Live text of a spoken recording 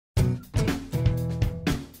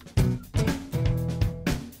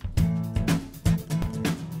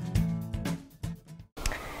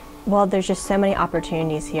Well, there's just so many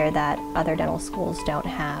opportunities here that other dental schools don't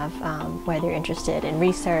have, whether you're interested in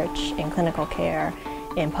research, in clinical care,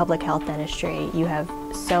 in public health dentistry. You have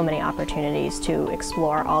so many opportunities to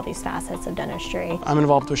explore all these facets of dentistry. I'm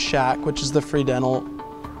involved with SHAC, which is the free dental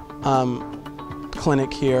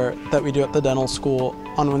clinic here that we do at the dental school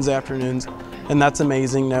on Wednesday afternoons. And that's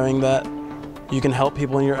amazing, knowing that you can help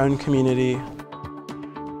people in your own community.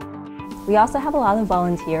 We also have a lot of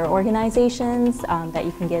volunteer organizations that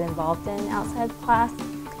you can get involved in outside of class.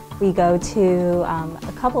 We go to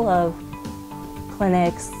a couple of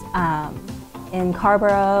clinics in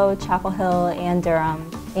Carborough, Chapel Hill, and Durham.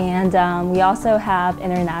 And we also have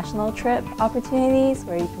international trip opportunities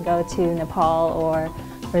where you can go to Nepal or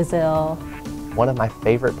Brazil. One of my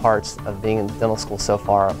favorite parts of being in dental school so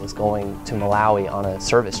far was going to Malawi on a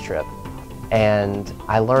service trip. And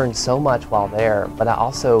I learned so much while there, but I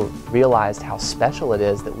also realized how special it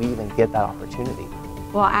is that we even get that opportunity.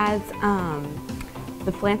 Well, as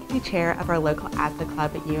the philanthropy chair of our local ASDA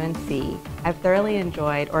club at UNC, I've thoroughly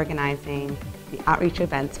enjoyed organizing the outreach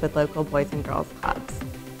events with local boys and girls clubs.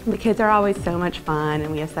 The kids are always so much fun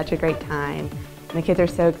and we have such a great time. And the kids are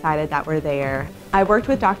so excited that we're there. I worked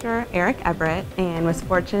with Dr. Eric Everett and was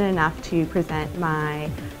fortunate enough to present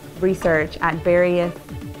my research at various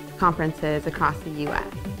conferences across the U.S.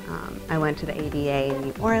 I went to the ADA in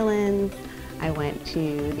New Orleans, I went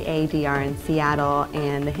to the ADR in Seattle,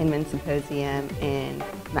 and the Hinman Symposium in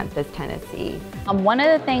Memphis, Tennessee. One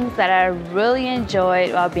of the things that I really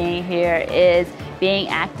enjoyed while being here is being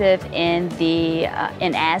active in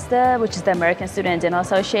in ASDA, which is the American Student Dental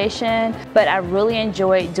Association. But I really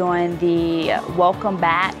enjoyed doing the welcome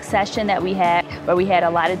back session that we had, where we had a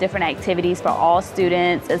lot of different activities for all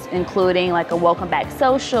students, including like a welcome back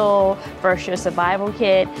social, first year survival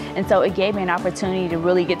kit. And so it gave me an opportunity to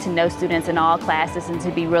really get to know students in all classes and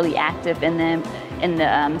to be really active in them in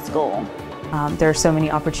the school. There are so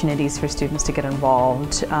many opportunities for students to get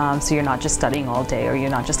involved, so you're not just studying all day or you're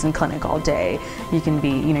not just in clinic all day. You can be,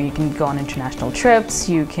 you can go on international trips,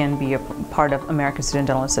 you can be a part of American Student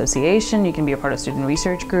Dental Association, you can be a part of student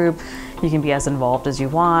research group, you can be as involved as you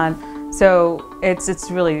want. So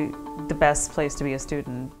it's really the best place to be a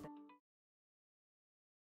student.